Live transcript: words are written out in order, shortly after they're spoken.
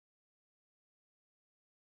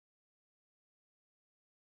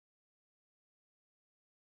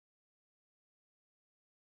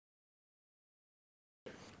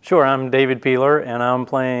Sure, I'm David Peeler, and I'm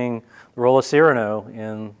playing the role of Cyrano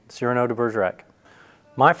in Cyrano de Bergerac.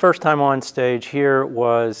 My first time on stage here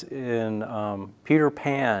was in Peter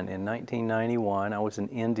Pan in 1991. I was an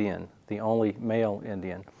Indian, the only male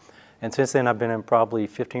Indian. And since then I've been in probably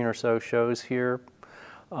 15 or so shows here.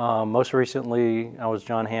 Most recently I was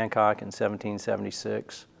John Hancock in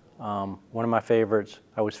 1776. One of my favorites,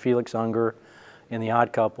 I was Felix Unger in The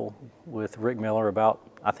Odd Couple with Rick Miller about,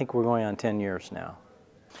 I think we're going on 10 years now.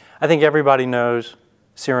 I think everybody knows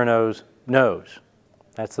Cyrano's nose.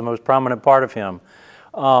 That's the most prominent part of him.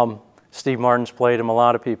 Steve Martin's played him, a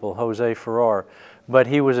lot of people, Jose Ferrer. But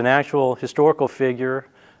he was an actual historical figure,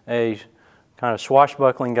 a kind of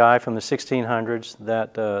swashbuckling guy from the 1600s,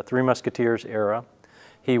 that Three Musketeers era.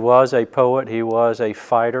 He was a poet, he was a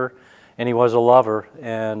fighter, and he was a lover,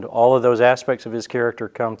 and all of those aspects of his character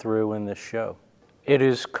come through in this show. It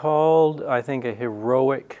is called, I think, a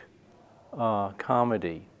heroic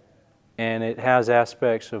comedy, and it has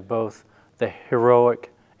aspects of both the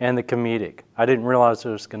heroic and the comedic. I didn't realize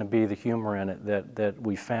there was going to be the humor in it that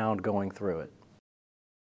we found going through it.